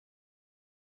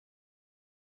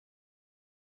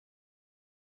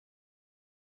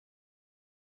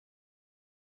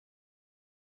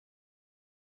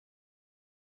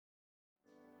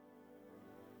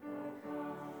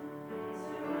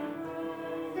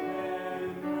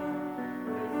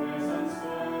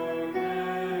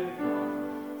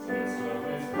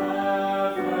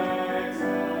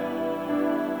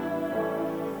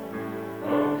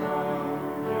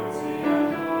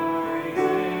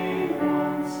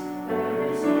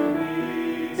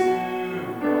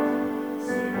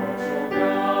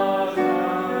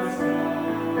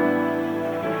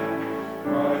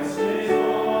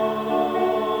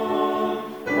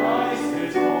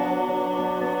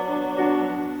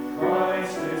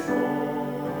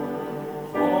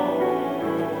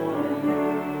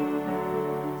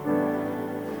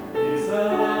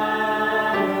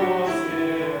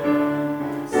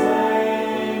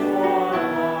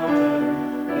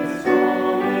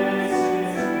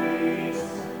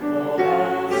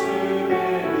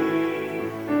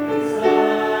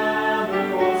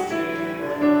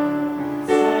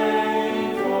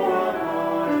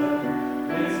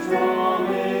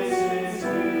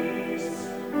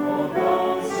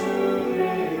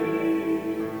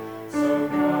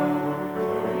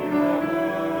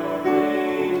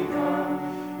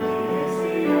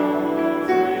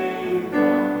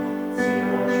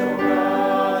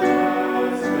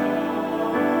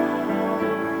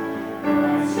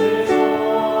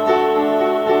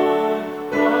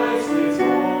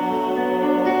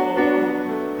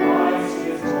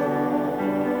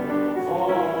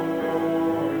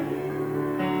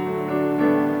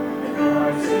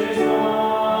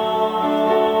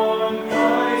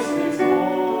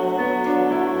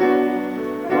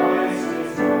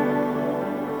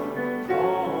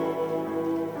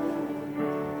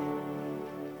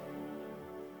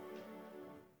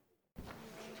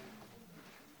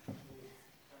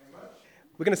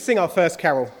We're going to sing our first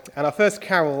carol, and our first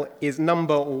carol is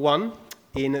number 1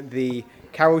 in the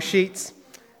carol sheet.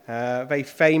 Very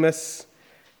famous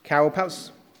carol,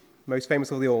 perhaps most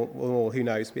famous of the all, who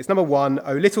knows. It's number 1,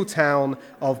 O little town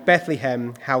of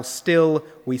Bethlehem, how still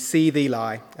we see thee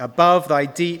lie. Above thy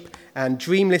deep and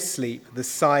dreamless sleep, the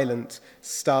silent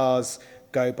stars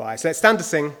go by. So let's stand to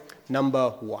sing number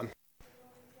 1.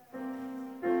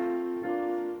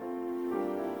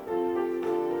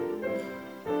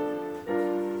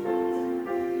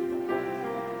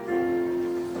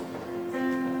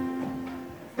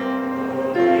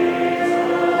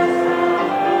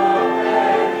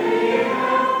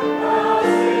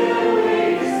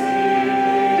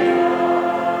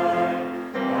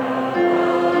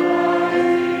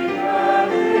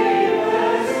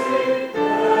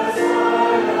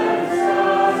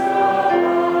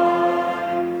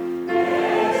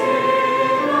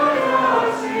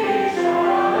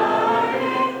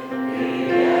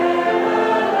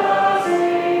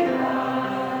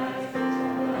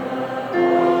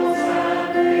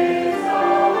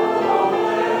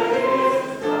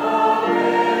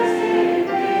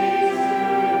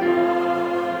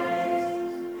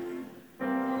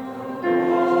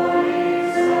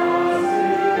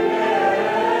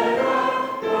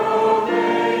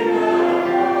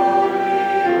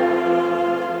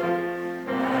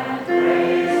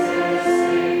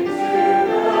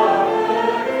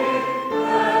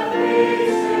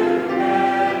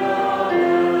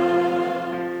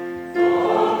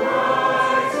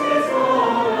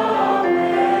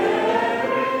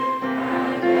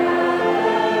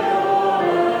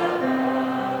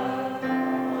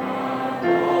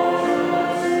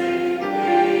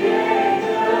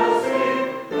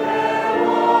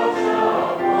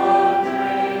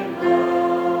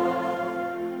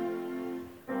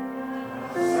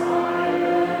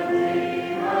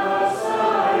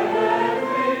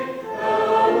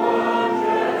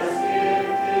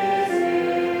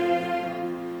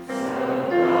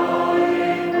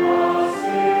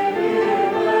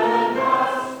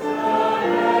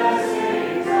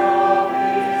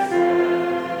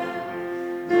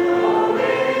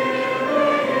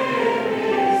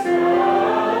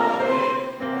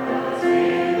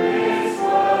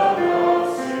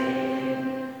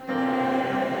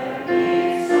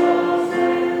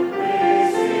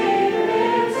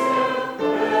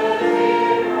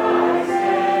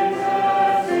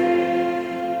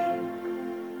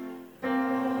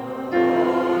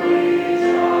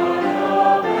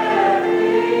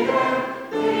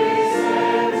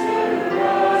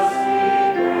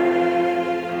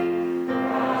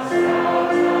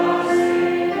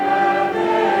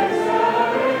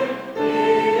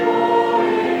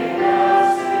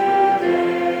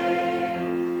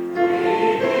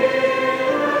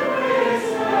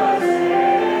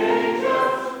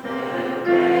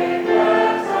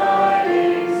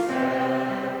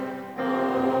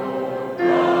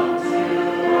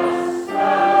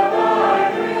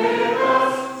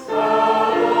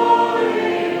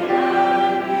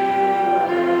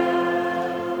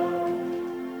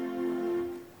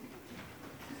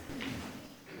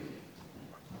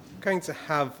 Going to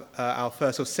have our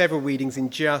first or several readings in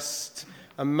just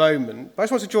a moment. But I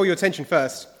just want to draw your attention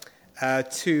first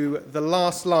to the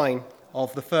last line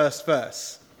of the first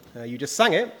verse. You just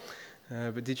sang it,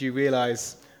 but did you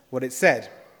realize what it said?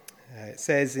 It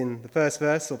says in the first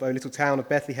verse of O little town of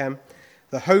Bethlehem,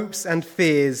 the hopes and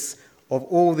fears of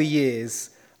all the years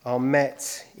are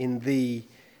met in thee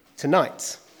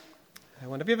tonight.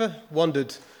 Have you ever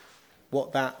wondered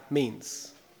what that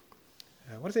means?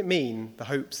 What does it mean, the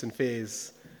hopes and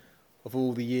fears of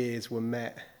all the years were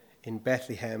met in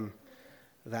Bethlehem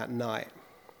that night?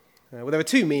 Well, there are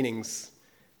two meanings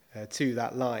to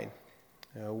that line.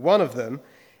 One of them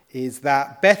is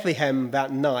that Bethlehem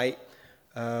that night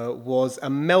was a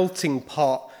melting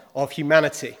pot of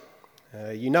humanity.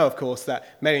 You know, of course,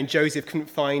 that Mary and Joseph couldn't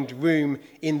find room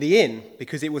in the inn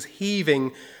because it was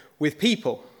heaving with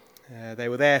people. They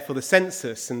were there for the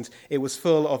census, and it was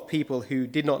full of people who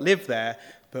did not live there,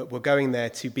 but were going there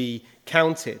to be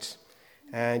counted.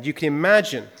 And you can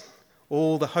imagine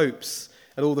all the hopes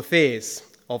and all the fears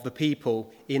of the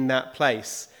people in that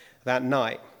place that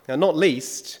night. Now, not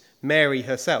least, Mary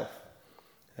herself.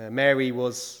 Mary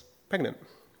was pregnant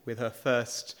with her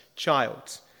first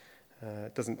child.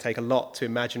 It doesn't take a lot to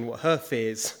imagine what her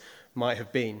fears might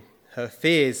have been. Her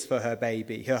fears for her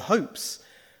baby, her hopes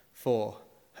for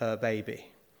her baby.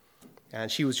 And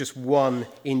she was just one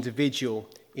individual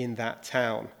in that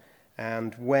town.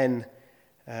 And when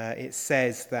it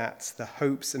says that the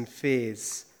hopes and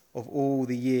fears of all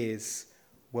the years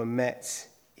were met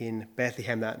in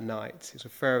Bethlehem that night. It's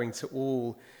referring to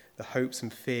all the hopes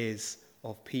and fears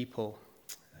of people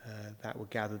that were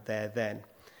gathered there then.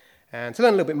 And to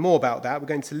learn a little bit more about that, we're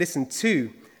going to listen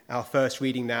to our first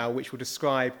reading now, which will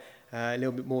describe a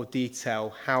little bit more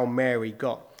detail how Mary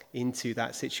got into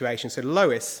that situation. So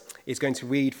Lois is going to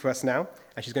read for us now,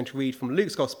 and she's going to read from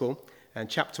Luke's Gospel, and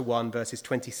chapter 1, verses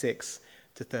 26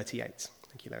 to 38.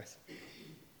 Thank you, Lois.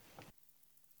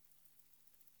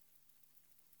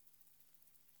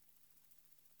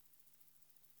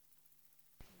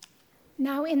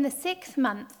 Now in the 6th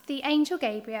month, the angel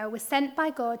Gabriel was sent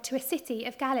by God to a city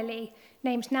of Galilee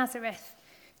named Nazareth,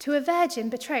 to a virgin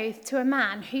betrothed to a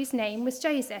man whose name was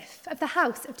Joseph, of the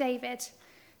house of David.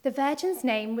 The virgin's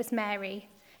name was Mary,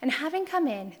 and having come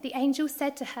in, the angel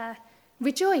said to her,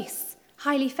 "Rejoice,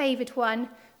 highly favoured one,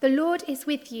 the Lord is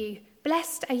with you,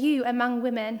 blessed are you among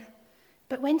women."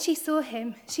 But when she saw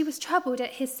him, she was troubled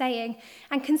at his saying,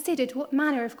 and considered what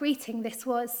manner of greeting this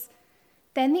was.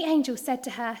 Then the angel said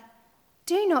to her,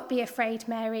 "Do not be afraid,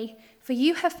 Mary, for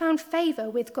you have found favour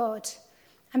with God.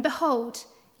 And behold,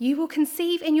 you will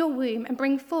conceive in your womb and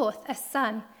bring forth a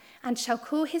son, and shall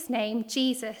call his name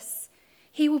Jesus.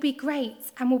 He will be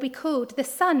great and will be called the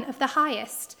Son of the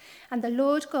Highest, and the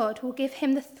Lord God will give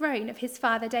him the throne of his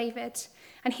father David,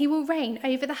 and he will reign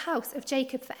over the house of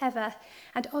Jacob forever,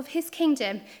 and of his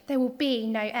kingdom there will be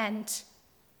no end."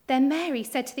 Then Mary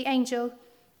said to the angel,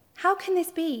 "How can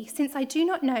this be, since I do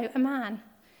not know a man?"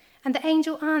 And the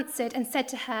angel answered and said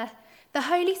to her, "The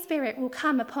Holy Spirit will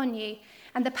come upon you,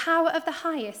 and the power of the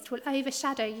Highest will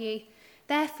overshadow you.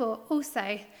 Therefore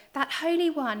also that Holy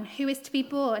One who is to be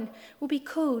born will be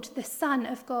called the Son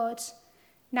of God.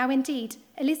 Now indeed,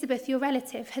 Elizabeth, your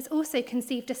relative, has also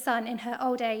conceived a son in her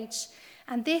old age,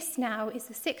 and this now is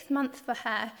the 6th month for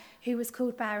her who was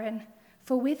called barren.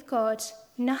 For with God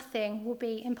nothing will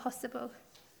be impossible."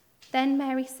 Then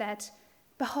Mary said,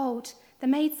 "Behold, the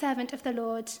maidservant of the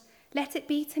Lord, let it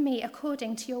be to me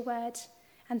according to your word."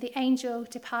 And the angel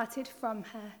departed from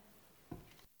her.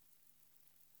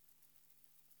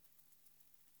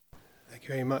 Thank you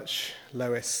very much,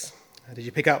 Lois. Did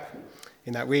you pick up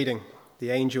in that reading? The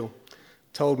angel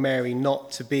told Mary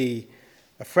not to be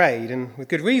afraid, and with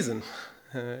good reason.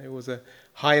 It was a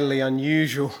highly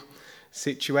unusual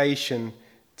situation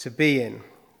to be in.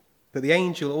 But the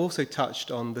angel also touched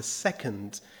on the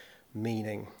second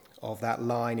meaning of that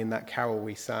line in that carol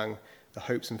we sang, "The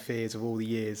hopes and fears of all the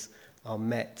years are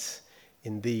met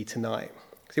in thee tonight."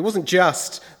 It wasn't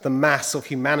just the mass of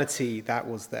humanity that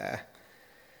was there.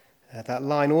 That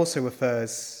line also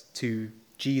refers to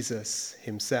Jesus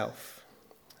himself.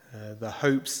 The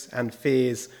hopes and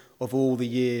fears of all the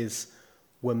years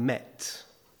were met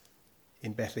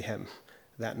in Bethlehem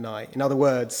that night. In other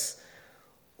words,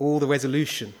 all the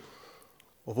resolution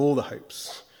of all the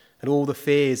hopes and all the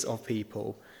fears of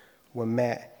people were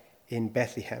met in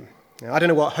Bethlehem. Now, I don't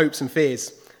know what hopes and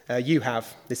fears you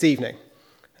have this evening.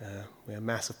 We're a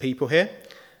mass of people here.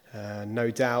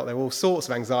 No doubt there are all sorts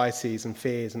of anxieties and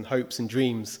fears and hopes and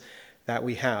dreams that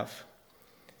we have.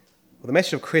 Well, the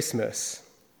message of Christmas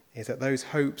is that those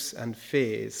hopes and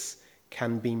fears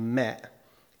can be met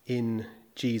in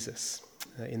Jesus,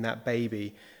 in that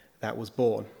baby that was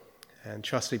born. And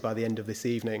trustfully by the end of this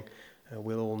evening,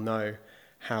 we'll all know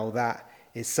how that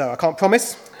is so. I can't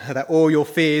promise that all your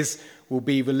fears will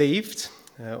be relieved,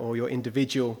 or your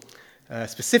individual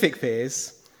specific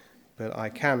fears, but I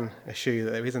can assure you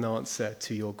that there is an answer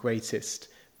to your greatest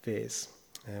fears.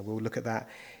 We'll look at that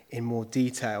in more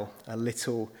detail a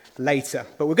little later.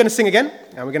 But we're going to sing again,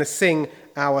 and we're going to sing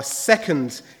our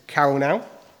second carol now.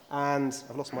 And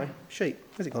I've lost my sheet.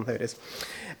 Where's it gone? There it is.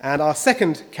 And our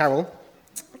second carol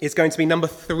is going to be number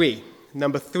 3.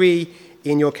 Number 3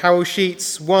 in your carol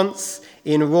sheets. "Once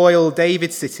in royal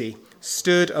David city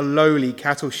stood a lowly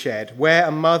cattle shed, where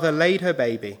a mother laid her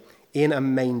baby in a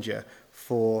manger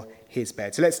for his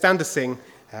bed." So let's stand to sing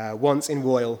 "Once in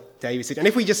royal David city." And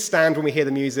if we just stand when we hear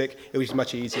the music, it will be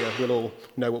much easier. We'll all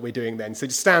know what we're doing then. So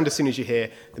just stand as soon as you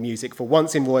hear the music for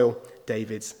 "Once in royal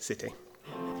David's city."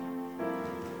 Amen.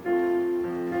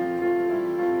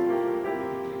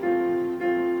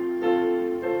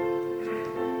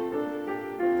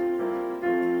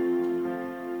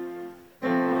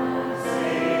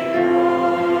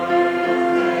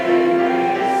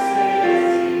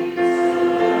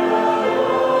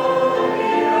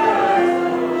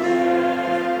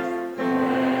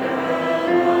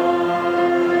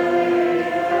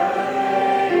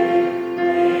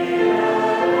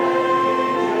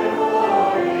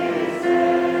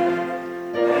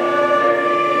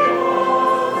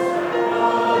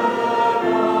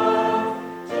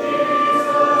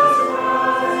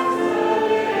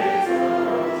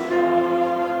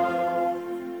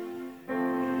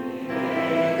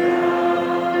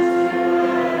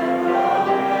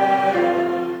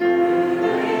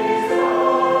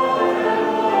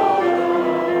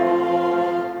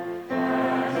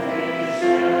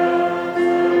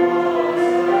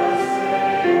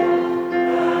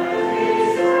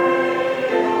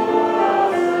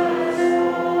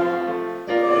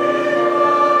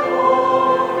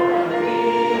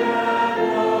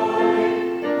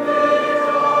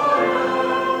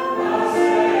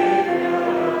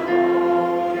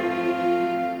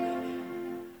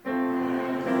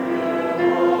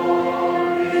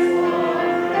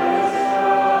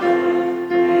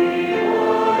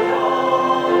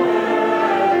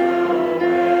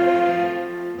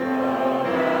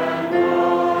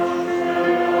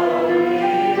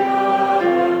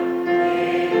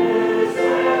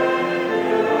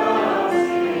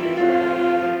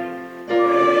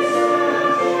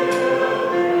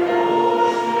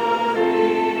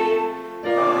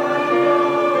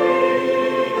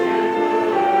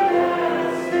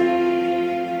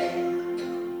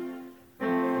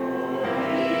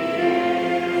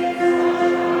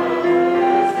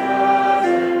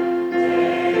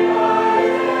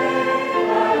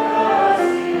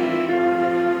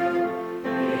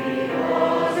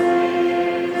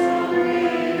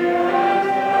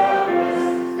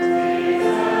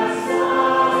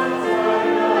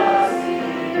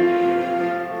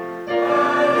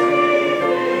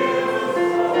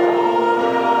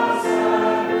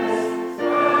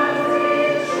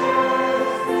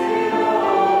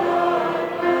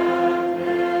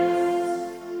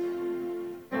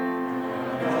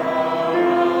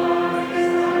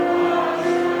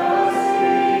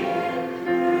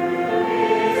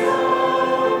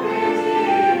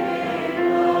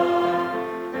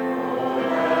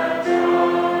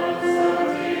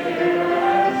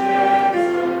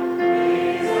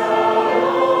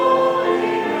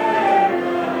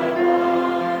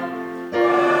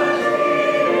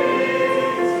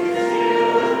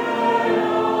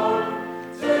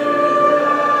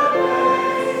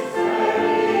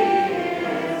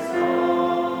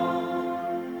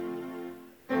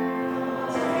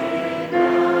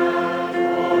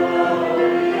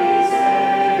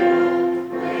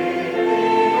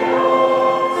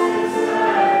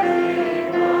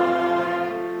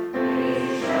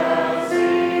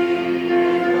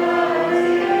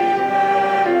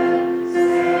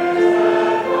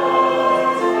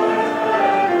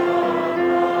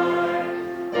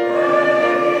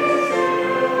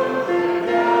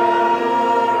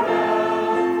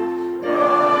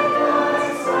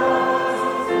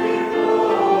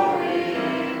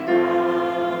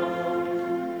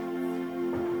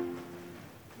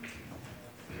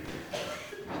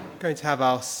 going to have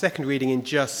our second reading in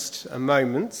just a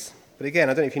moment. But again,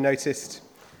 I don't know if you noticed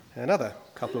another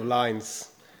couple of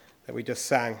lines that we just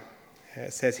sang.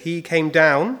 It says, he came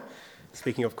down,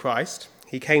 speaking of Christ,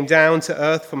 he came down to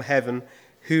earth from heaven,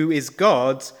 who is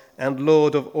God and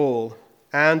Lord of all,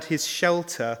 and his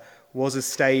shelter was a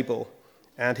stable,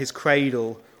 and his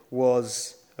cradle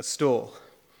was a stall.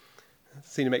 That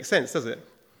seems to make sense, does it?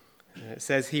 It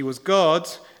says he was God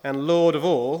and Lord of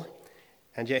all,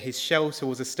 and yet his shelter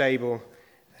was a stable,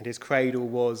 and his cradle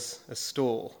was a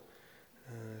stall.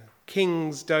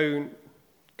 Kings don't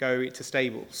go to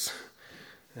stables.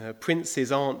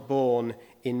 Princes aren't born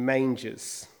in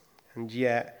mangers. And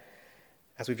yet,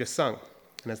 as we've just sung,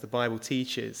 and as the Bible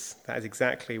teaches, that is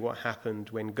exactly what happened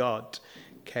when God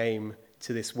came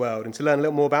to this world. And to learn a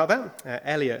little more about that,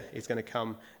 Elliot is going to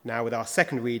come now with our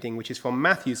second reading, which is from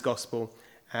Matthew's Gospel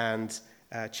and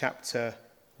chapter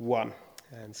 1.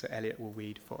 And so Elliot will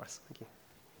read for us. Thank you.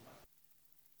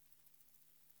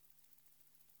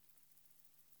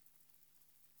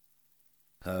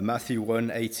 Matthew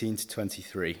 1:18 to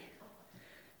 23.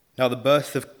 Now the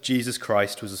birth of Jesus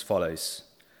Christ was as follows.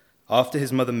 After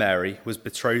his mother Mary was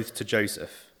betrothed to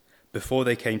Joseph, before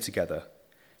they came together,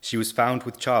 she was found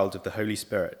with child of the Holy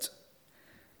Spirit.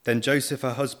 Then Joseph,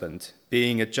 her husband,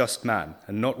 being a just man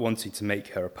and not wanting to make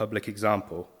her a public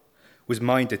example, was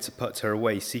minded to put her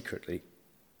away secretly.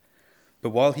 But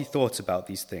while he thought about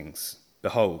these things,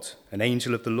 behold, an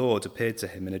angel of the Lord appeared to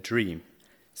him in a dream,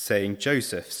 saying,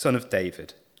 Joseph, son of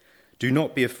David, do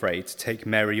not be afraid to take to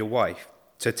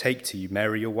you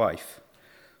Mary your wife,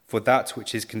 for that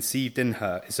which is conceived in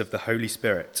her is of the Holy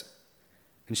Spirit.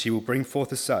 And she will bring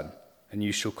forth a son, and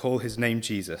you shall call his name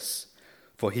Jesus,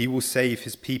 for he will save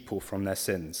his people from their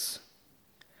sins.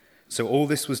 So all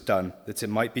this was done that it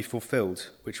might be fulfilled,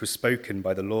 which was spoken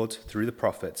by the Lord through the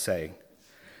prophet, saying,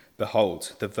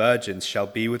 Behold, the virgins shall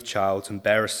be with child and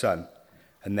bear a son,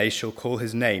 and they shall call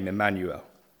his name Emmanuel,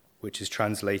 which is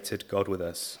translated God with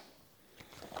us.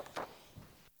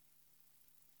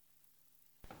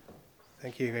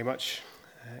 Thank you very much,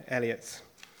 Elliot.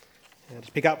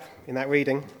 To pick up in that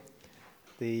reading,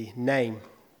 the name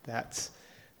that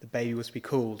the baby was to be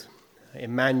called,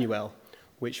 Emmanuel,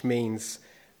 which means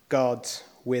God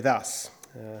with us.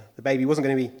 The baby wasn't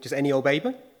going to be just any old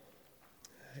baby.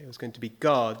 It was going to be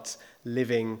God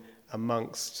living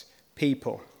amongst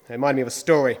people. It reminded me of a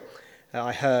story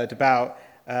I heard about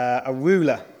a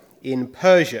ruler in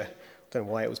Persia. I don't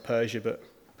know why it was Persia, but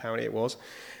apparently it was.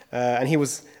 And he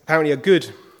was apparently a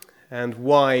good and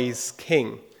wise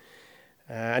king.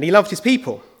 And he loved his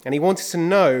people, and he wanted to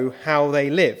know how they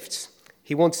lived.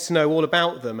 He wanted to know all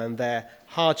about them and their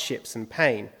hardships and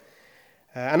pain.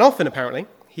 And often, apparently,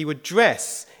 he would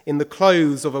dress in the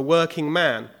clothes of a working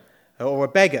man or a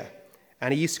beggar,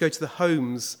 and he used to go to the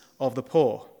homes of the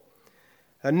poor.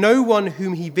 No one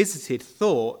whom he visited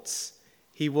thought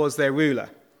he was their ruler.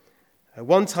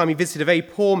 One time he visited a very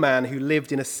poor man who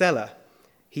lived in a cellar.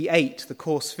 He ate the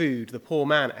coarse food the poor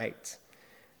man ate.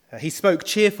 He spoke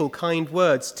cheerful, kind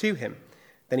words to him.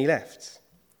 Then he left.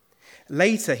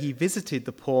 Later he visited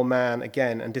the poor man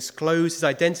again and disclosed his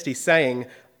identity, saying,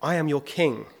 I am your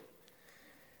king.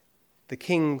 The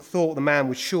king thought the man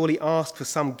would surely ask for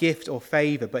some gift or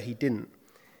favor, but he didn't.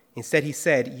 Instead he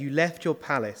said, you left your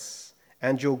palace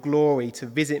and your glory to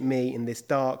visit me in this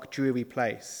dark, dreary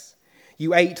place.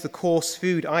 You ate the coarse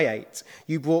food I ate.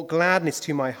 You brought gladness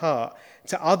to my heart.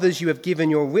 To others you have given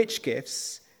your rich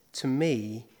gifts. To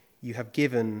me you have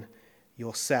given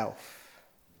yourself.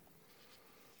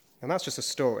 And that's just a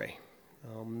story.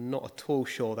 I'm not at all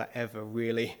sure that ever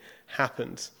really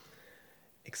happened.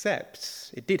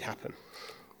 Except it did happen.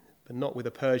 But not with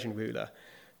a Persian ruler,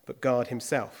 but God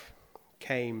himself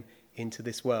came into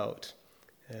this world.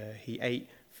 He ate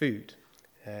food.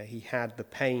 He had the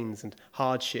pains and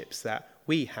hardships that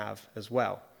we have as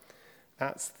well.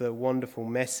 That's the wonderful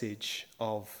message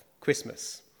of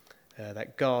Christmas,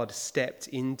 that God stepped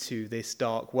into this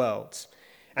dark world.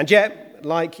 And yet,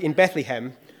 like in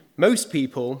Bethlehem, most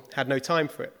people had no time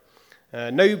for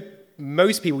it.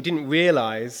 Most people didn't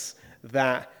realize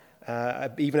that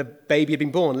even a baby had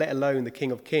been born, let alone the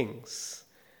King of Kings.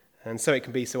 And so it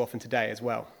can be so often today as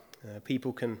well.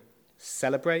 People can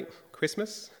celebrate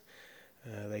Christmas,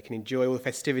 they can enjoy all the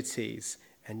festivities,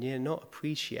 and yet not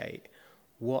appreciate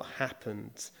what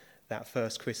happened that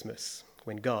first Christmas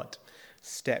when God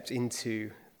stepped into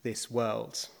this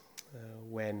world,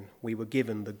 when we were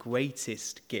given the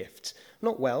greatest gift,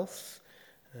 not wealth,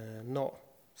 not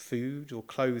food or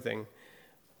clothing,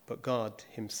 but God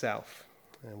himself.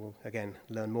 And we'll again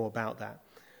learn more about that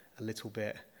a little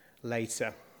bit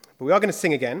later. But we are going to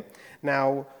sing again.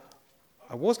 Now,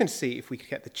 I was going to see if we could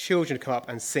get the children to come up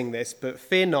and sing this, but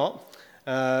fear not.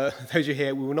 Those who are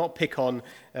here, we will not pick on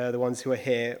the ones who are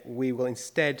here. We will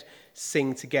instead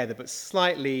sing together, but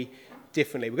slightly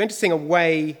differently. We're going to sing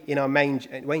Away in Our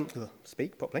Manger.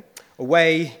 Speak properly.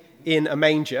 Away in a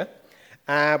Manger.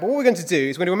 But what we're going to do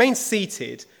is we're going to remain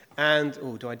seated and,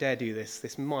 do I dare do this?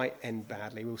 This might end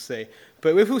badly, we'll see.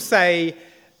 But if we'll say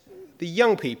the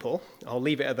young people, I'll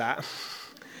leave it at that.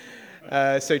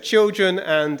 So children,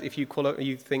 and if you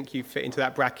think you fit into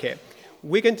that bracket,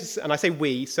 we're going to, and I say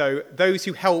we, so those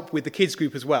who help with the kids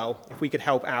group as well, if we could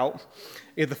help out,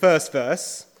 in the first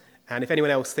verse, and if anyone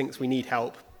else thinks we need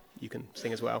help, you can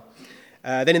sing as well.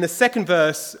 Then in the second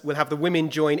verse, we'll have the women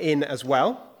join in as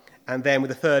well, and then with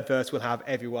the third verse, we'll have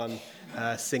everyone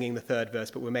singing the third verse,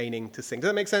 but remaining to sing. Does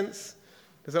that make sense?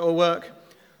 Does that all work?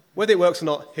 Whether it works or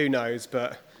not, who knows,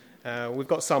 but we've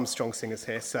got some strong singers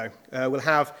here. So we'll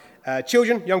have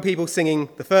children, young people singing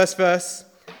the first verse,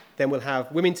 then we'll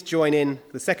have women to join in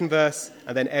the second verse,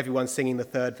 and then everyone singing the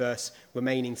third verse,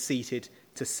 remaining seated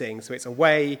to sing. So it's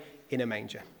Away in a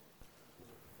Manger.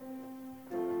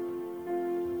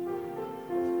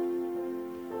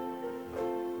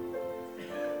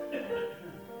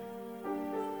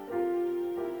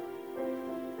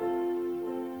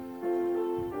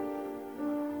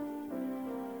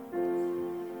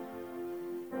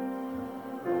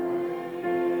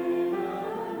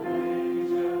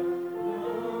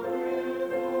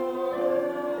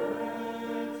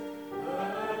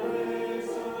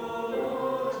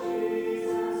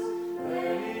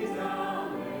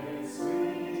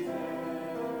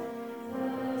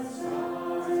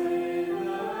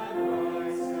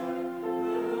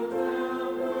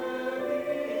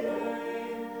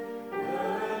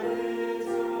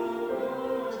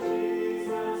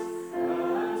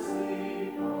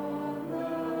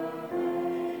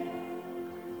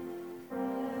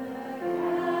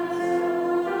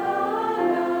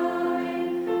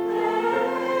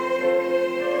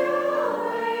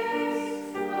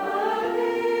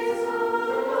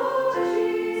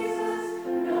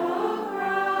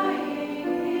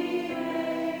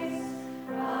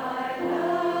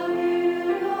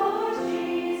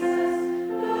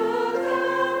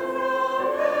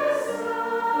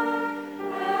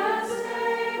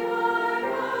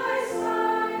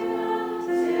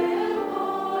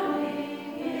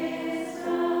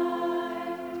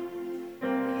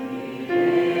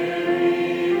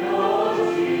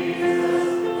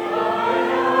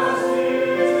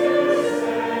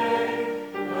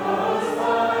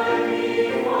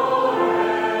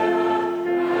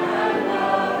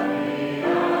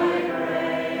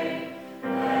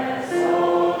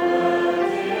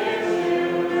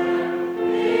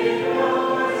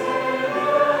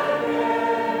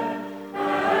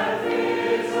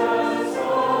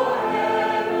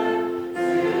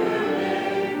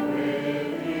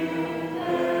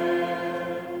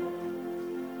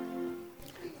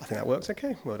 That works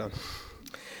okay. Well done.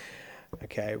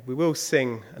 Okay, we will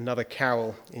sing another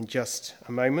carol in just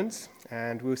a moment,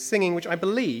 and we're singing, which I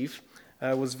believe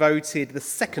was voted the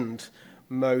second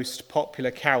most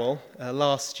popular carol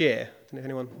last year. I don't know if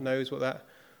anyone knows what that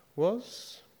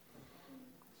was.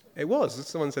 It was.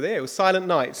 Someone said it was Silent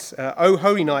Night. Oh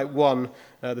Holy Night won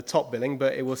the top billing,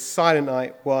 but it was Silent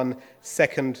Night won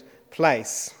second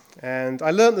place. And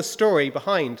I learnt the story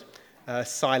behind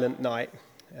Silent Night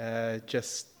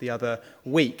just the other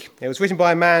week. It was written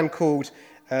by a man called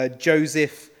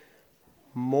Joseph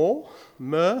Mohr.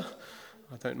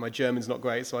 My German's not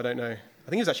great, so I don't know. I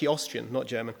think he was actually Austrian, not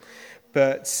German.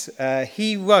 But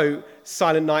he wrote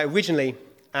Silent Night originally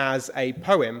as a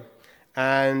poem,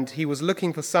 and he was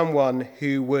looking for someone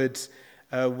who would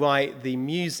write the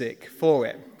music for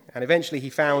it. And eventually he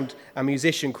found a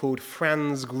musician called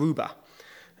Franz Gruber.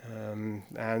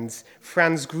 And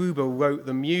Franz Gruber wrote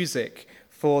the music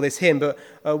for this hymn. But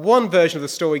one version of the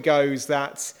story goes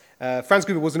that Franz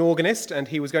Gruber was an organist and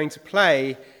he was going to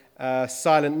play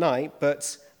Silent Night,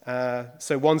 but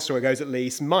so one story goes at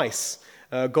least, mice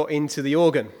got into the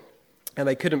organ and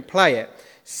they couldn't play it.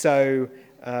 So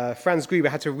Franz Gruber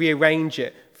had to rearrange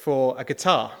it for a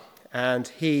guitar, and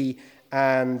he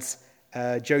and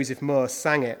Joseph Mohr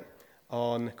sang it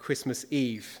on Christmas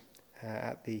Eve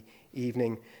at the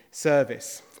evening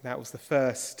service. That was the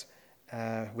first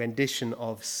rendition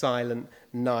of Silent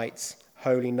Night,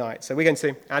 Holy Night. So we're going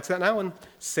to add to that now and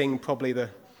sing probably the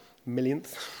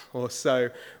millionth or so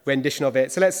rendition of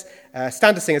it. So let's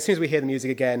stand to sing as soon as we hear the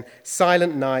music again.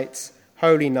 Silent Night,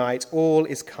 Holy Night, all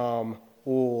is calm,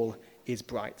 all is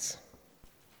bright.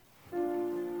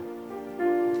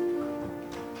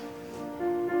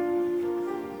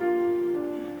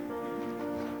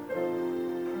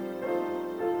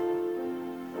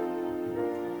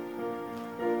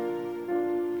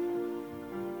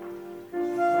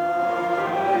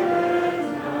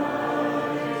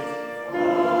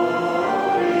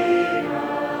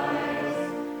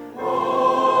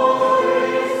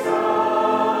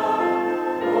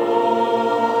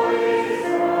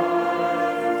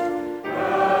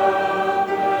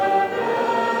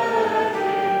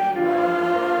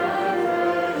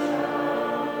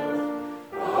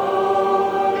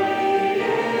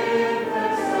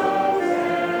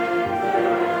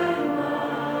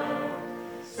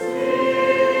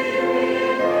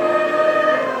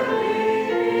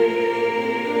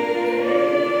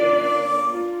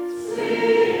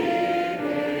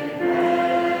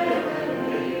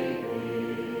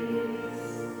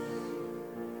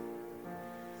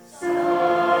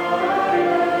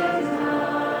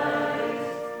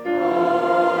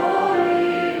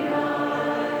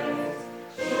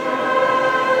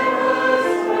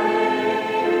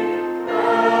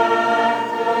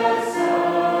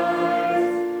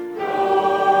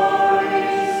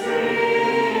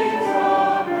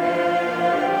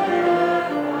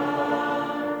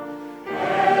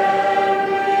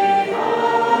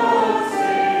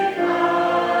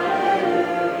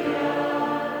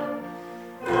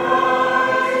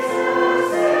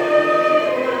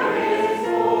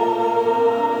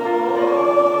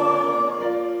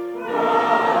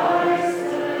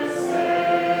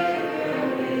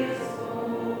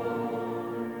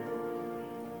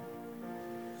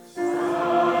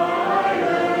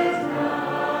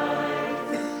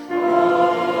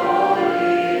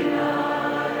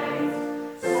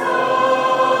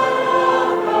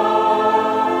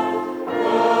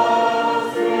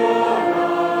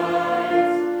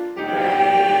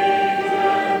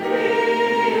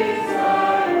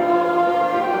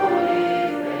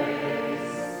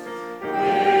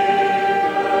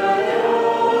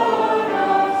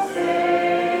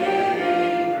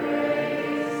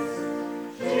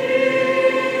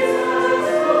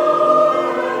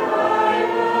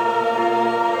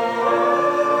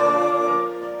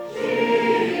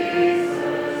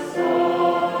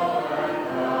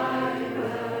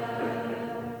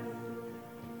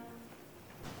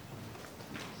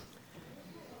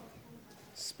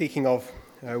 Speaking of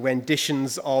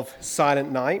renditions of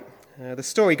Silent Night, the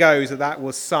story goes that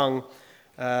was sung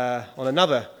on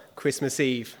another Christmas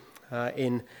Eve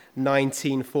in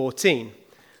 1914. And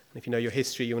if you know your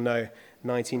history, you'll know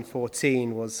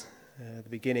 1914 was the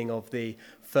beginning of the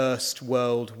First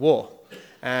World War.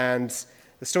 And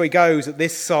the story goes that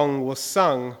this song was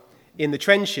sung in the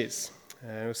trenches.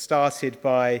 It was started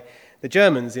by the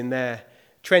Germans in their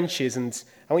trenches. And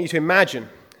I want you to imagine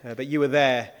that you were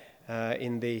there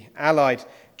in the Allied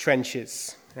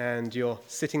trenches, and you're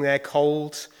sitting there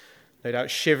cold, no doubt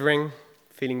shivering,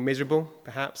 feeling miserable,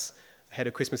 perhaps ahead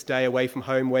of Christmas Day, away from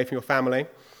home, away from your family.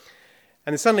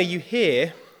 And then suddenly you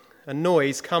hear a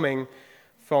noise coming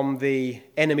from the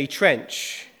enemy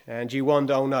trench, and you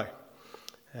wonder, oh no,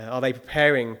 are they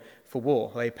preparing for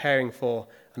war? Are they preparing for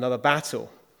another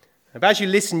battle? But as you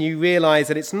listen, you realize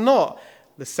that it's not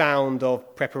the sound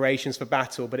of preparations for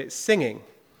battle, but it's singing.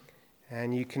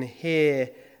 And you can hear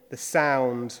the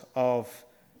sound of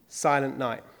Silent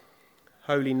Night,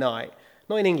 Holy Night,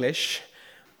 not in English,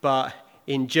 but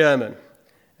in German.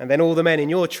 And then all the men in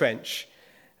your trench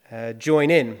join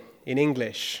in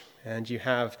English, and you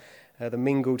have the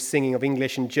mingled singing of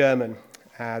English and German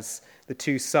as the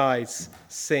two sides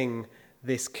sing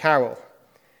this carol.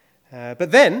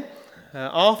 But then,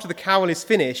 after the carol is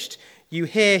finished, you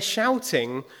hear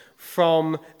shouting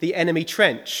from the enemy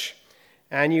trench.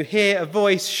 And you hear a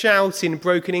voice shout in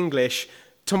broken English,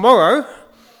 "Tomorrow,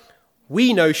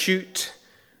 we no shoot,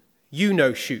 you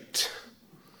no shoot."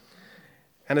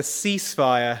 And a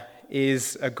ceasefire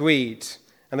is agreed.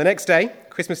 And the next day,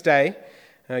 Christmas Day,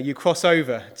 you cross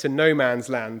over to no man's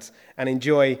land and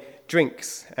enjoy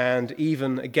drinks and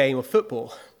even a game of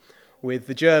football with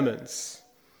the Germans.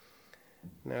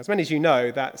 Now, as many as you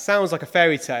know, that sounds like a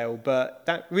fairy tale, but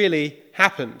that really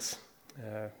happened.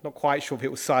 Not quite sure if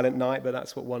it was Silent Night, but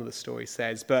that's what one of the stories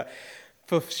says. But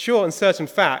for sure and certain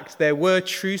fact, there were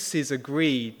truces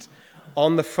agreed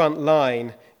on the front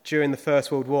line during the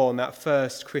First World War on that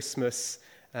first Christmas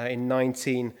in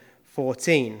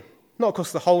 1914. Not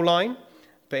across the whole line,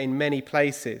 but in many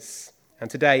places. And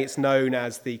today it's known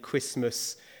as the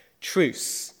Christmas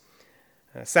Truce.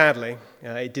 Sadly,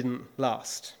 it didn't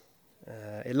last.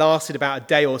 It lasted about a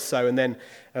day or so, and then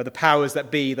the powers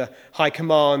that be, the High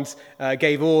Command,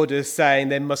 gave orders saying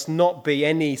there must not be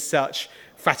any such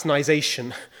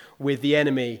fraternization with the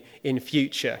enemy in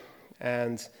future.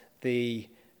 And in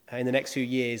the next few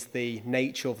years, the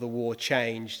nature of the war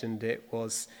changed, and it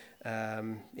was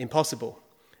impossible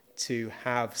to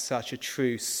have such a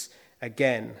truce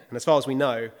again. And as far as we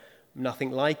know,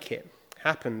 nothing like it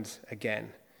happened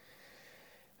again.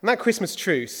 And that Christmas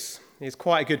truce is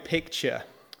quite a good picture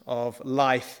of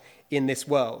life in this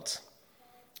world.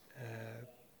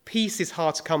 Peace is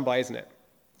hard to come by, isn't it?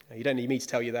 You don't need me to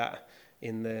tell you that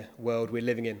in the world we're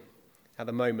living in at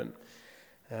the moment.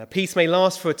 Peace may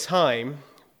last for a time,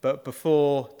 but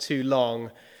before too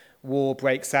long, war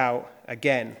breaks out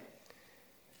again.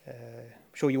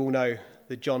 I'm sure you all know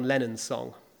the John Lennon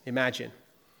song, Imagine.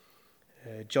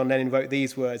 John Lennon wrote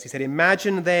these words. He said,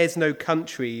 "Imagine there's no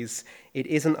countries, it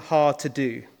isn't hard to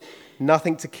do.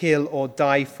 Nothing to kill or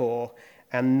die for,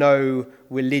 and no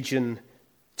religion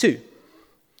too."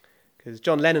 Because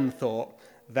John Lennon thought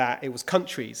that it was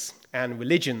countries and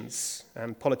religions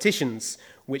and politicians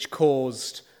which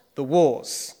caused the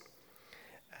wars.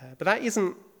 But that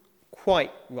isn't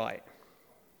quite right.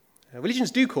 Religions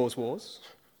do cause wars.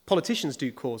 Politicians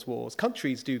do cause wars.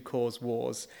 Countries do cause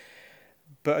wars.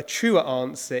 But a truer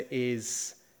answer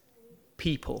is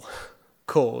people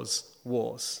cause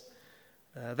wars.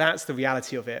 That's the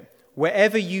reality of it.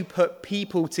 Wherever you put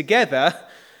people together,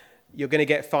 you're going to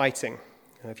get fighting.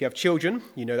 If you have children,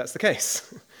 you know that's the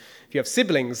case. If you have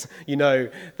siblings, you know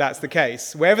that's the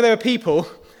case. Wherever there are people,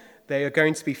 there are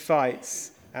going to be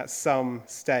fights at some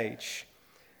stage.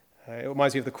 It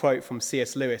reminds me of the quote from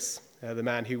C.S. Lewis, the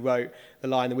man who wrote The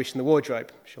Lion, the Witch and the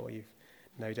Wardrobe. I'm sure you've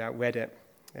no doubt read it.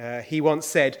 He once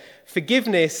said,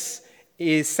 "Forgiveness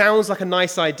sounds like a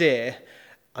nice idea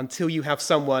until you have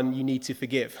someone you need to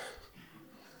forgive."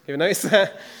 You ever notice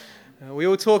that? We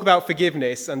all talk about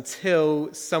forgiveness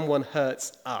until someone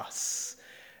hurts us,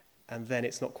 and then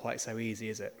it's not quite so easy,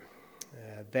 is it?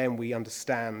 Then we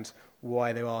understand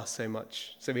why there is so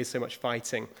much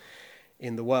fighting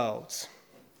in the world.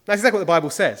 That's exactly what the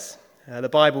Bible says. The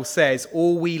Bible says,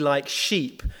 all we like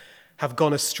sheep have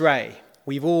gone astray.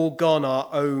 We've all gone our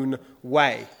own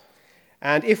way.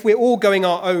 And if we're all going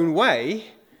our own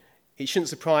way, it shouldn't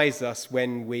surprise us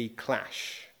when we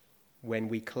clash, when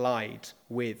we collide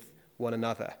with one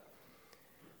another.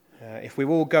 If we're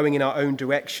all going in our own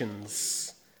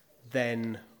directions,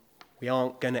 then we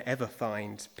aren't going to ever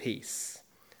find peace.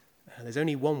 There's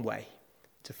only one way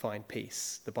to find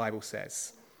peace, the Bible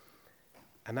says,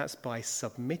 and that's by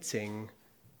submitting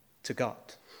to God,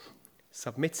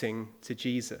 submitting to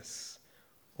Jesus.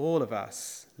 All of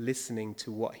us listening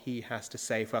to what he has to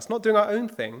say for us, not doing our own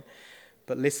thing,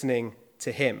 but listening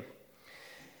to him.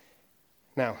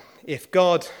 Now, if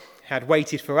God had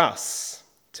waited for us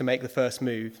to make the first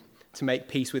move, to make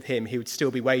peace with him, he would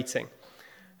still be waiting.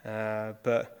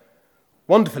 But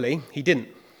wonderfully, he didn't.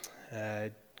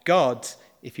 God,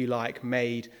 if you like,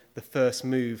 made the first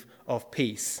move of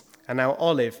peace. And now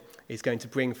Olive is going to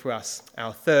bring for us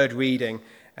our third reading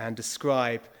and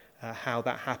describe how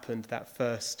that happened that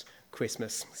first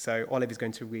Christmas. So Olive is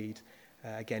going to read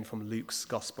again from Luke's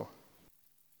Gospel.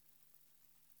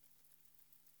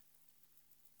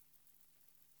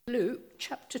 Luke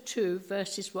chapter 2,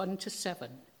 verses 1 to 7.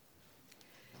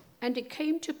 And it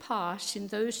came to pass in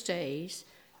those days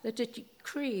that a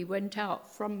decree went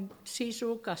out from Caesar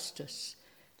Augustus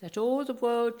that all the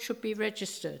world should be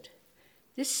registered.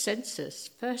 This census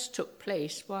first took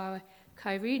place while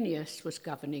Quirinius was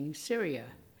governing Syria.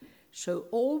 So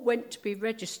all went to be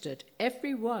registered,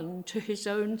 every one to his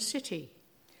own city.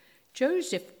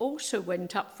 Joseph also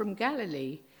went up from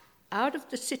Galilee, out of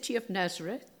the city of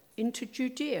Nazareth, into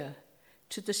Judea,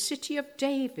 to the city of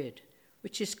David,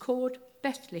 which is called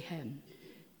Bethlehem,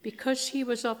 because he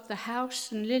was of the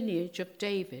house and lineage of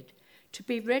David, to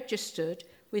be registered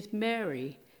with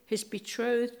Mary, his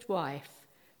betrothed wife,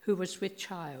 who was with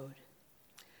child.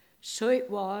 So it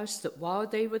was that while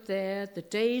they were there, the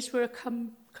days were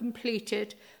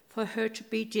completed for her to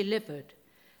be delivered,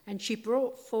 and she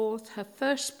brought forth her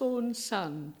firstborn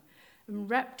son, and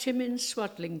wrapped him in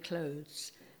swaddling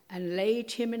clothes, and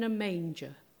laid him in a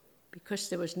manger, because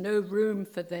there was no room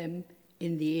for them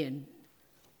in the inn.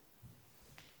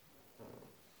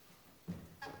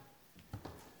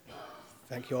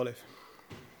 Thank you, Olive.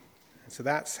 And so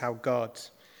that's how God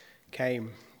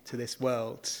came to this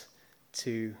world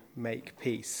to make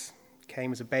peace.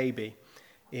 Came as a baby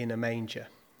in a manger.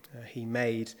 He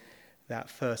made that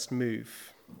first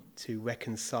move to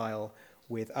reconcile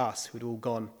with us who'd all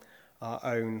gone our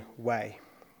own way.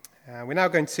 We're now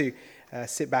going to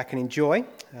sit back and enjoy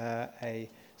a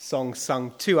song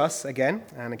sung to us again.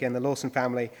 And again, the Lawson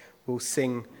family will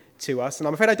sing to us. And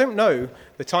I'm afraid I don't know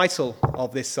the title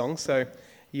of this song, so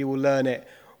you will learn it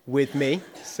with me.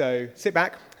 So sit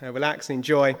back, relax and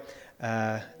enjoy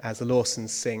as the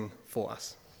Lawsons sing for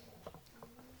us.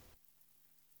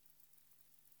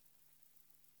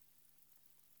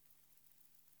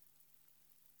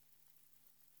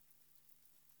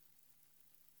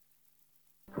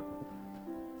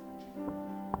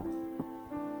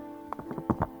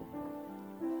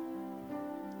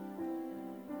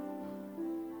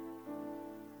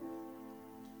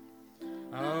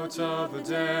 Out of the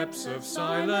depths of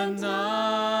silent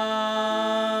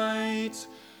night,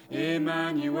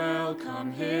 Emmanuel,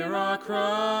 come hear our cry.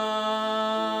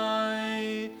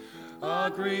 Our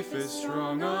grief is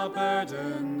strong, our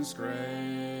burdens great.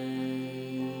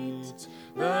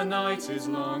 The night is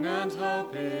long and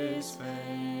hope is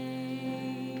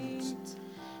faint.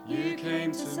 You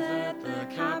came to set the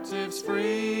captives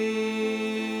free,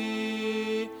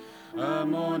 a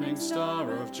morning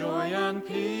star of joy and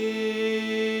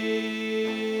peace.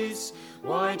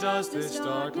 Why does this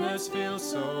darkness feel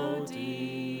so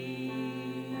deep?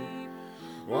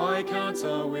 Why can't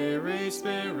our weary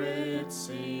spirits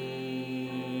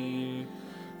see?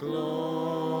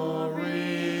 Glory,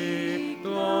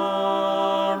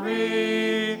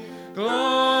 glory,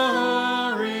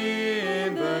 glory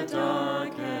in the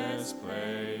darkest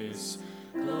place.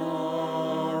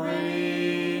 Glory,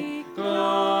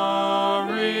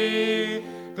 glory,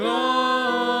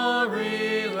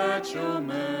 glory, let your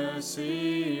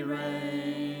mercy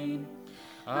reign.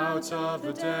 Out of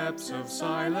the depths of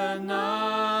silent night,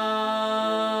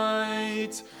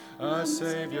 a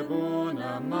Saviour born,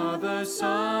 a mother's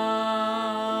sigh.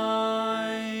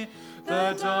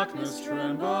 The darkness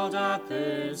trembled at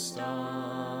this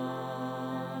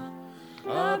star,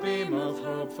 a beam of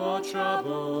hope for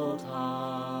troubled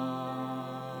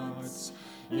hearts.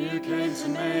 You came to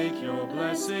make your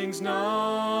blessings known,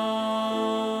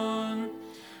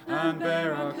 and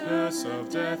bear our curse of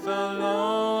death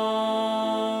alone.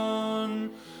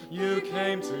 You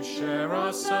came to share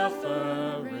our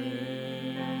suffering,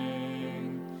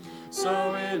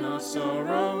 so in our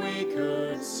sorrow we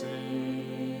could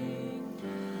sing.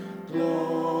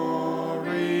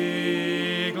 Glory,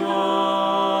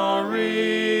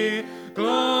 glory,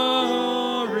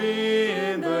 glory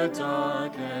in the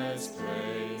darkest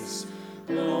place.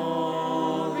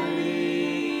 Glory,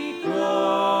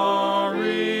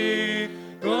 glory,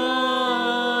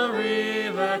 glory,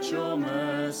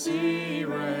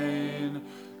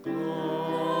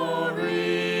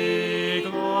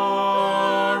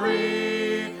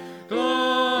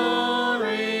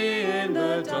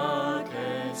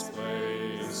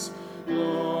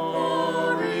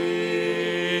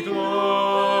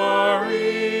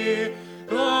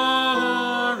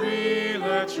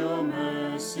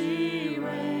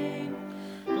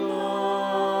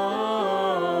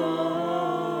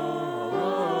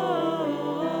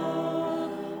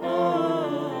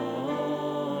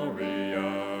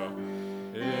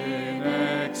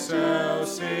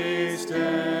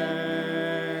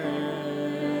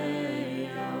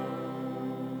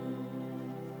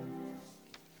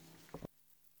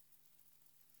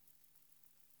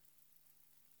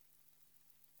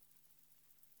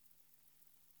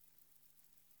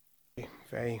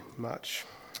 very much.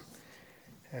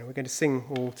 We're going to sing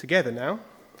all together now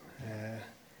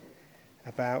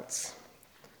about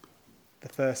the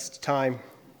first time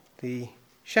the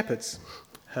shepherds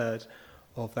heard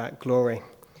of that glory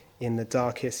in the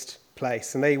darkest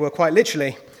place. And they were quite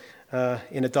literally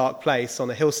in a dark place on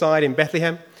a hillside in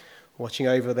Bethlehem, watching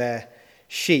over their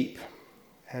sheep.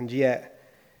 And yet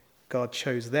God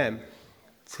chose them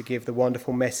to give the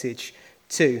wonderful message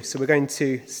to. So we're going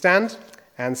to stand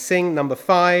and sing number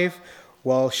 5,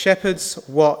 While Shepherds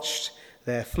Watched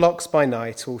Their Flocks by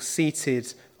Night, all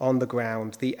seated on the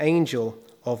ground, the angel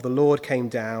of the Lord came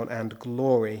down and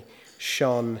glory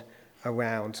shone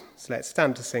around. So let's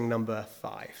stand to sing number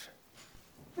 5.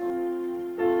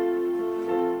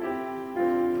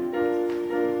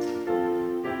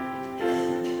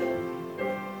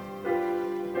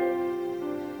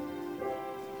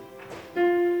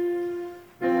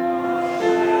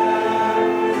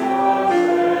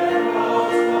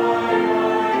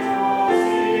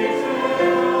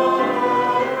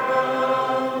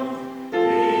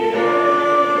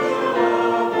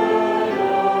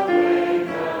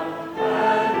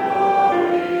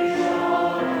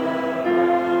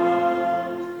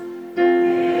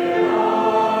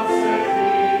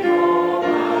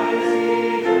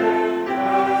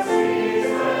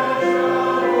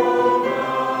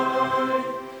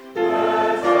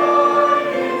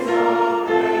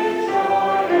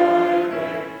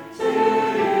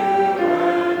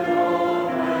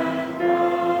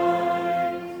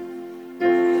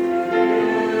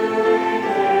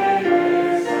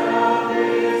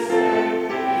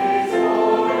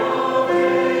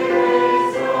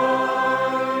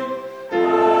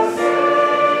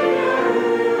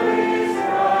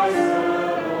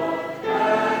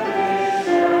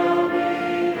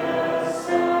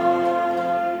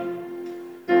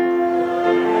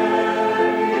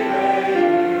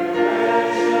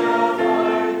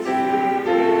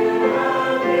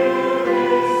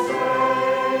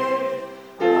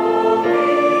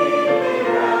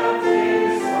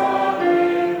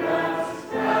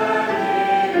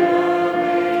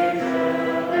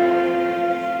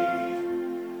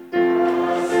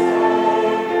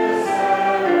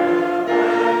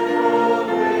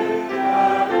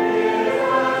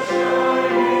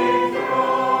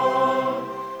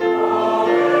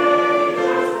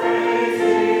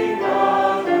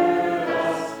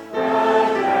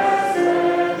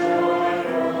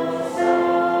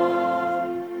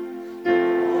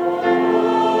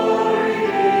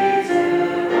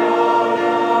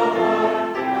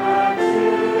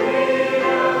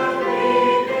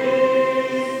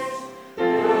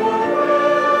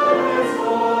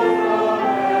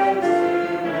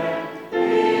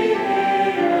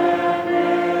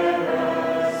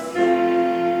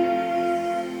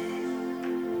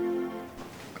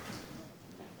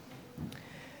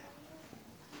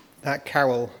 That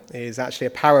carol is actually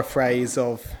a paraphrase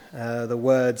of the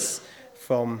words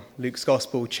from Luke's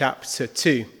Gospel, chapter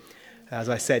 2, as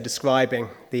I said, describing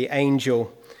the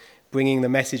angel bringing the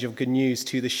message of good news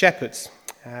to the shepherds.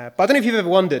 But I don't know if you've ever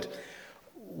wondered,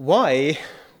 why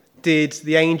did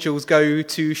the angels go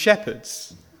to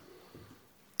shepherds?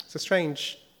 It's a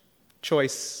strange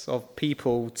choice of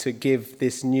people to give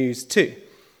this news to.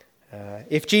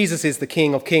 If Jesus is the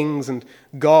King of Kings and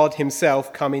God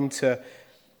himself come onto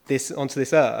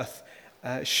this earth,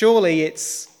 surely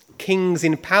it's kings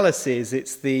in palaces,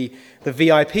 it's the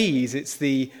VIPs, it's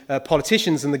the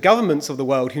politicians and the governments of the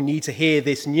world who need to hear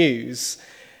this news.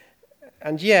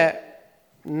 And yet,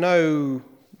 no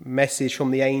message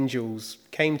from the angels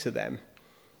came to them.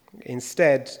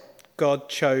 Instead, God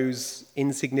chose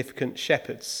insignificant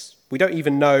shepherds. We don't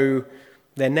even know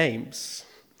their names.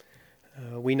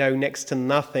 We know next to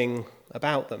nothing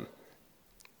about them.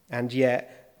 And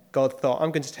yet, God thought,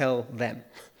 I'm going to tell them.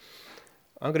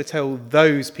 I'm going to tell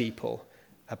those people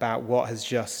about what has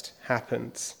just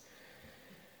happened.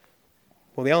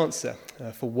 Well, the answer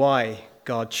for why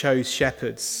God chose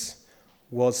shepherds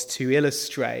was to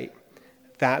illustrate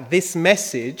that this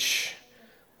message,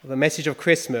 the message of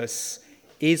Christmas,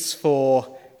 is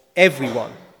for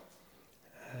everyone.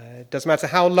 It doesn't matter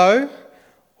how low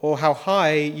or how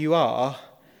high you are,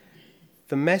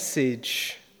 the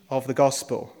message of the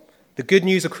gospel, the good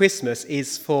news of Christmas,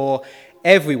 is for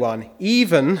everyone,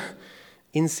 even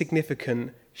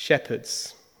insignificant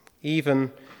shepherds,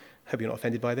 even, I hope you're not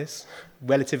offended by this,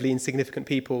 relatively insignificant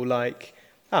people like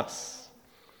us.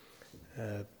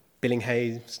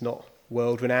 Billinghays not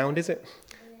world-renowned, is it?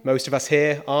 Most of us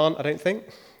here aren't, I don't think.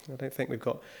 I don't think we've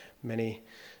got many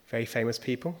very famous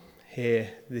people here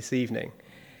this evening.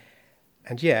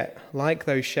 And yet, like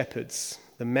those shepherds,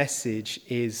 the message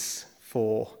is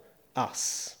for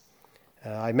us.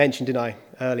 I mentioned, didn't I,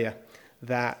 earlier,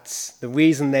 that the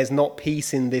reason there's not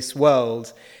peace in this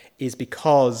world is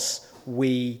because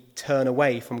we turn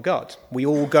away from God. We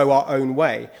all go our own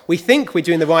way. We think we're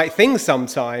doing the right thing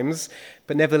sometimes,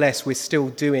 but nevertheless, we're still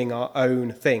doing our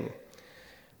own thing.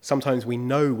 Sometimes we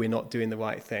know we're not doing the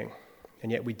right thing,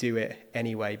 and yet we do it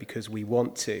anyway because we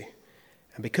want to.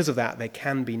 And because of that, there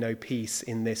can be no peace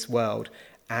in this world,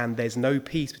 and there's no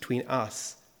peace between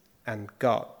us and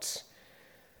God.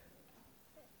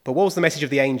 But what was the message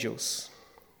of the angels?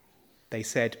 They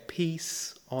said,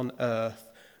 peace on earth,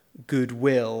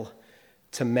 goodwill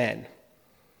to men.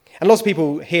 And lots of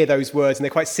people hear those words and they're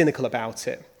quite cynical about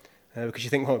it, because you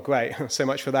think, oh, great, so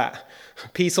much for that.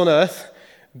 Peace on earth,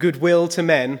 goodwill to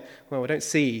men. Well, we don't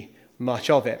see much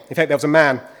of it. In fact, there was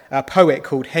a poet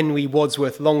called Henry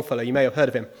Wadsworth Longfellow. You may have heard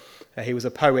of him. He was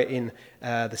a poet in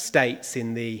the States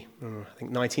in the, I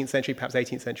think, 19th century, perhaps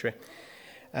 18th century.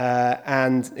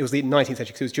 And it was the 19th century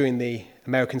because it was during the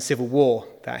American Civil War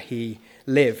that he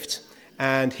lived.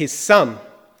 And his son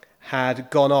had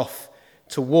gone off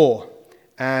to war,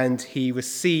 and he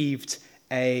received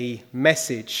a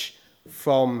message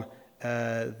from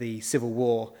the Civil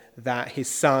War that his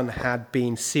son had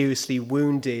been seriously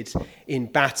wounded in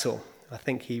battle. I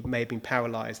think he may have been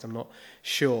paralyzed, I'm not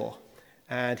sure.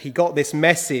 And he got this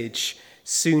message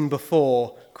soon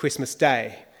before Christmas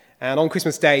Day. And on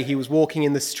Christmas Day, he was walking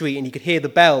in the street and he could hear the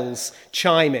bells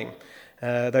chiming,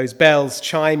 those bells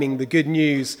chiming the good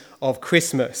news of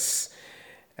Christmas.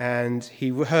 And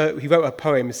he wrote a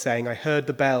poem saying, I heard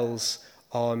the bells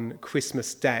on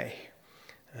Christmas Day.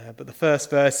 But the first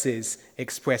verses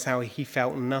express how he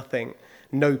felt nothing,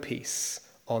 no peace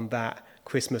on that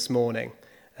Christmas morning.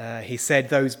 He said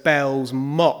those bells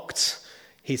mocked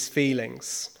his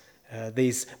feelings.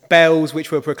 These bells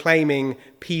which were proclaiming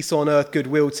peace on earth,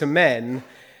 goodwill to men,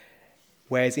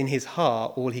 whereas in his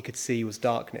heart all he could see was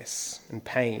darkness and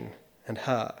pain and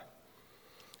hurt.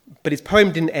 But his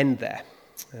poem didn't end there.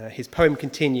 His poem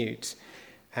continued,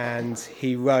 and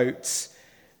he wrote,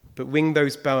 but ring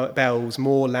those bells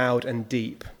more loud and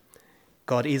deep.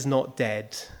 God is not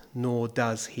dead, nor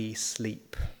does he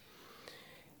sleep.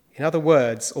 In other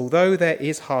words, although there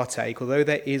is heartache, although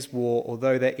there is war,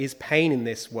 although there is pain in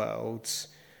this world,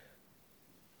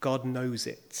 God knows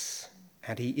it,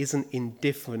 and he isn't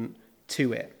indifferent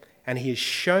to it. And he has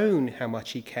shown how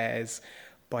much he cares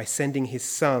by sending his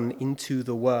Son into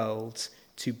the world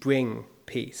to bring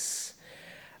peace.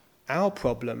 Our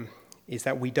problem is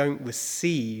that we don't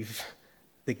receive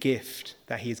the gift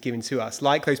that he has given to us.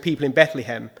 Like those people in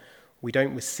Bethlehem, we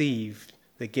don't receive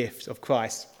the gift of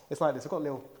Christ. It's like this. I've got a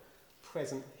little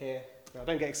present here. Now,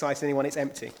 don't get excited, anyone, it's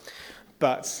empty.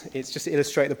 But it's just to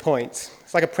illustrate the point.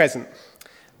 It's like a present.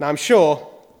 Now, I'm sure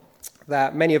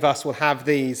that many of us will have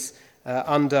these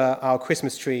under our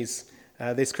Christmas trees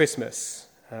this Christmas,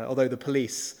 although the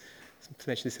police, I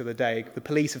mentioned this the other day, the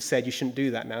police have said you shouldn't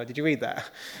do that now. Did you read that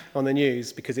on the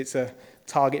news? Because it's a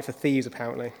target for thieves,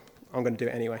 apparently. I'm going to do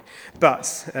it anyway.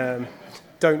 But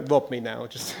don't rob me now,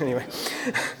 just anyway.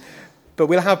 But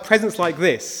we'll have presents like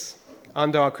this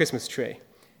under our Christmas tree.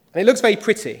 And it looks very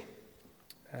pretty.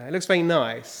 It looks very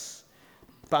nice.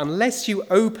 But unless you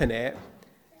open it,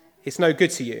 it's no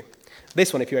good to you.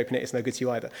 This one, if you open it, it's no good to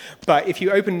you either. But if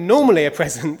you open normally a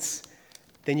present,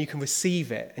 then you can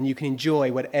receive it and you can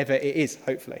enjoy whatever it is,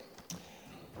 hopefully.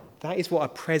 That is what a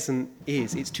present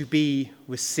is. It's to be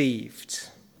received.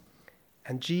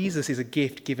 And Jesus is a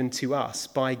gift given to us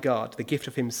by God, the gift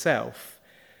of himself,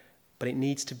 but it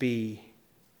needs to be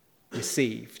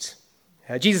received.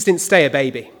 Jesus didn't stay a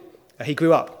baby. He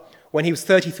grew up. When he was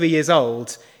 33 years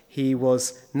old, he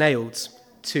was nailed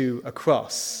to a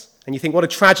cross. And you think, what a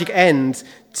tragic end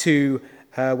to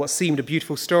what seemed a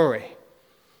beautiful story.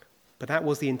 But that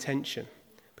was the intention.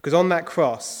 Because on that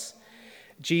cross,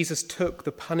 Jesus took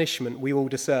the punishment we all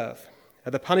deserve.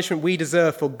 The punishment we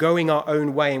deserve for going our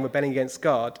own way and rebelling against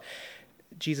God,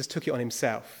 Jesus took it on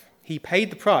himself. He paid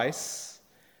the price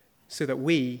so that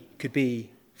we could be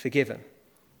forgiven.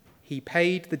 He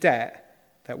paid the debt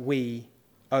that we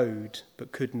owed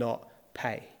but could not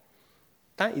pay.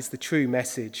 That is the true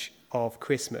message of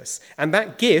Christmas. And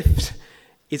that gift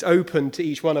is open to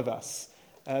each one of us.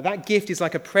 That gift is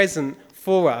like a present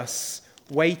for us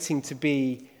waiting to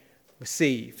be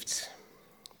received.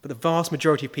 But the vast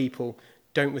majority of people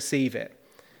don't receive it.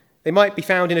 They might be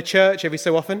found in a church every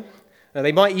so often.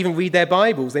 They might even read their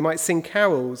Bibles. They might sing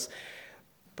carols.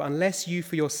 But unless you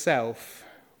for yourself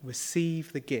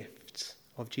receive the gift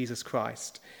of Jesus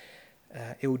Christ,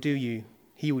 he will do you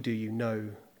no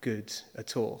good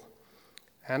at all.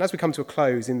 And as we come to a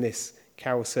close in this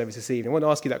carol service this evening, I want to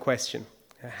ask you that question.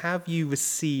 Have you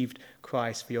received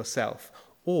Christ for yourself?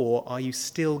 Or are you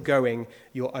still going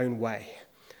your own way?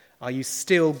 Are you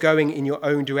still going in your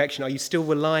own direction? Are you still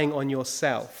relying on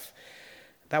yourself?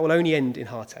 That will only end in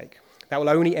heartache. That will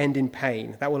only end in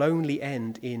pain. That will only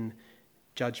end in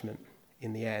judgment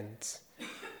in the end.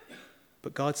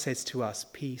 But God says to us,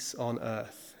 peace on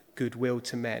earth, goodwill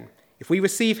to men. If we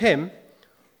receive him,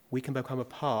 we can become a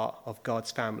part of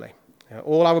God's family.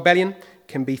 All our rebellion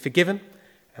can be forgiven,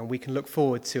 and we can look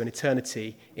forward to an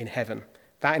eternity in heaven.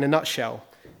 That, in a nutshell,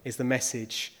 is the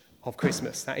message of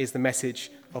Christmas. That is the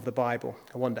message of the Bible.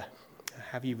 I wonder,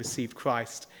 have you received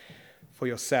Christ for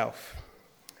yourself?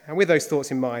 And with those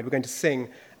thoughts in mind, we're going to sing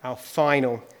our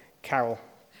final carol.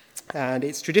 And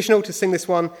it's traditional to sing this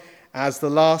one as the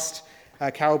last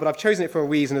carol, but I've chosen it for a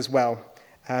reason as well,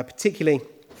 particularly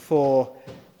for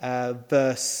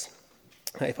verse,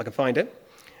 if I can find it,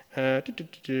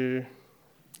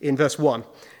 in verse 1.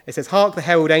 It says, "Hark the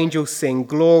herald angels sing,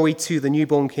 glory to the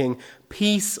newborn King,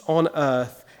 peace on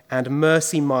earth and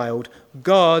mercy mild,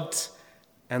 God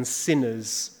and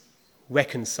sinners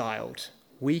reconciled."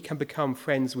 We can become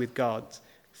friends with God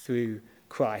through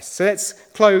Christ. So let's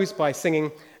close by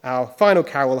singing our final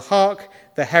carol, "Hark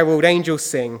the herald angels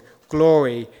sing,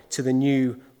 glory to the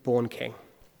newborn King."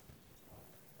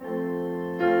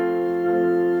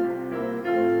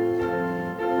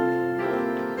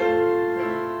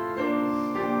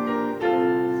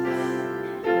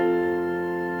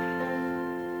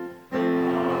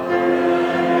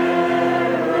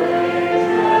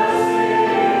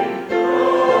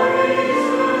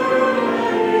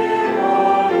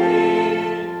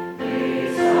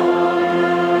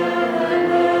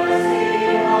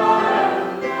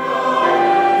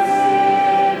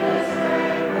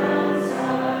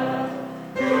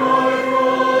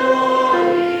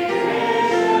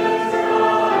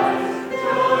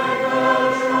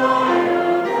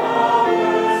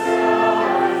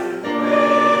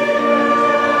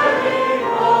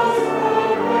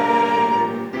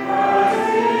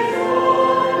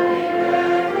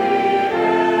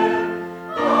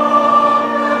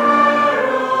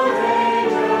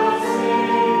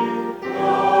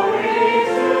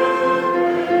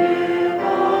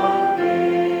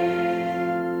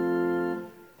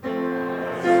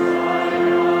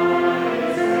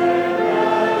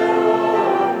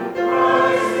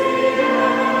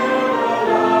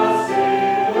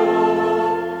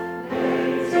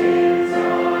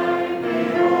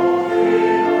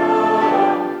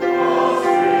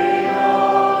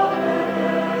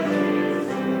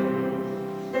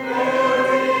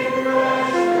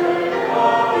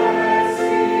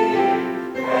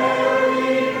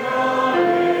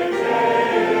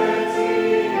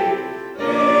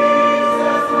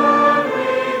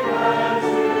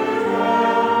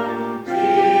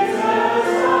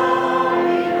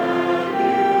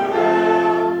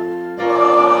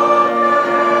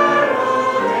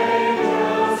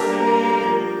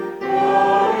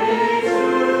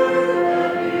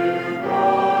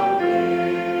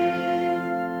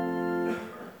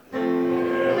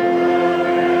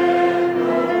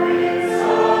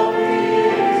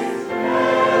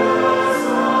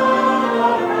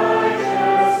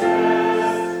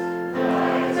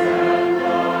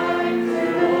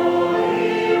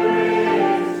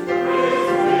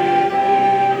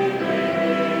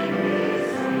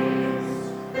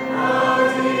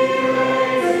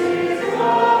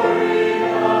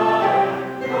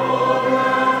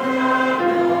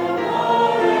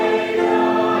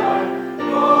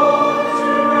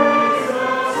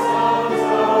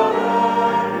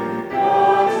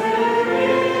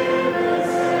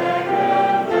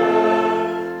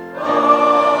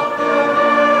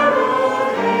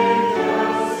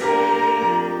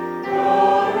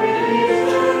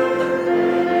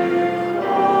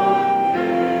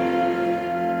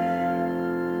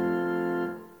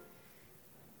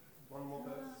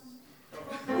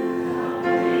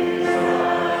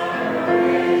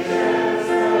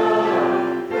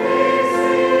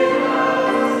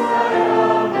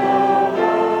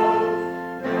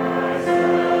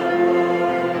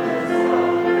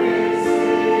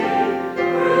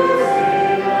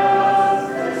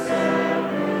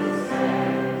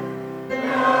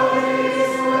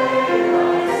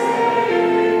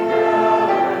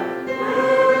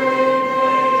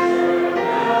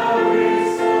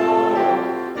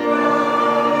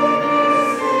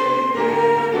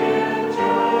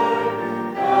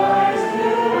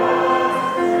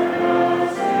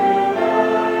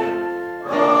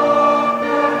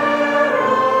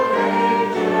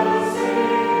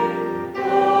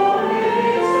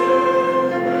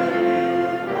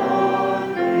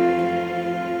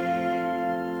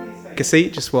 a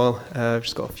seat just while I've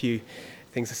just got a few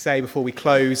things to say before we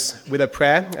close with a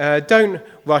prayer. Don't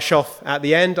rush off at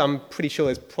the end. I'm pretty sure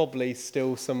there's probably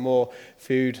still some more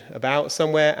food about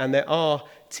somewhere, and there are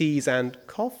teas and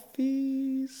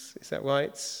coffees. Is that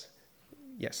right?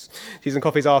 Yes, teas and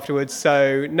coffees afterwards,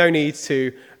 so no need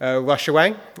to rush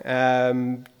away.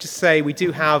 Just say we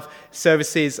do have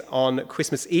services on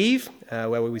Christmas Eve, where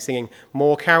we'll be singing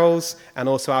more carols, and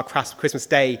also our Christmas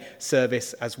Day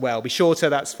service as well. Be shorter,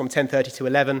 that's from 10:30 to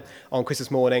 11 on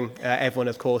Christmas morning. Everyone,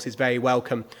 of course, is very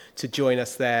welcome to join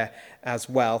us there as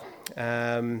well.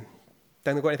 Don't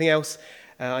think I've got anything else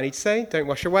I need to say. Don't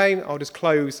rush away. I'll just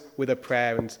close with a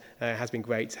prayer, and it has been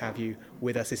great to have you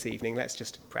with us this evening. Let's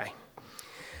just pray.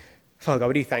 Father God,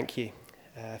 we do thank you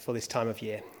for this time of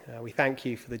year. We thank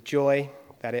you for the joy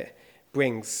that it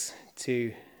brings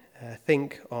to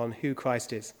think on who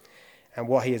Christ is and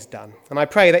what he has done. And I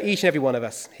pray that each and every one of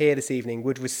us here this evening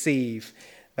would receive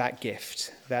that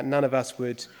gift, that none of us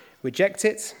would reject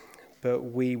it, but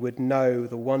we would know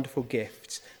the wonderful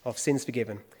gift of sins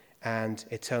forgiven and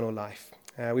eternal life.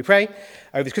 We pray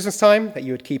over this Christmas time that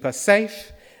you would keep us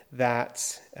safe,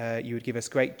 that you would give us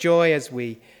great joy as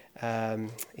we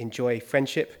enjoy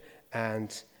friendship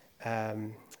and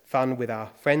fun with our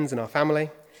friends and our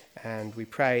family, and we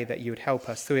pray that you would help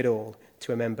us through it all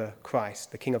to remember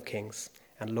Christ, the King of Kings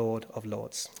and Lord of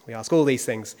Lords. We ask all these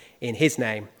things in his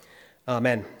name.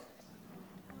 Amen.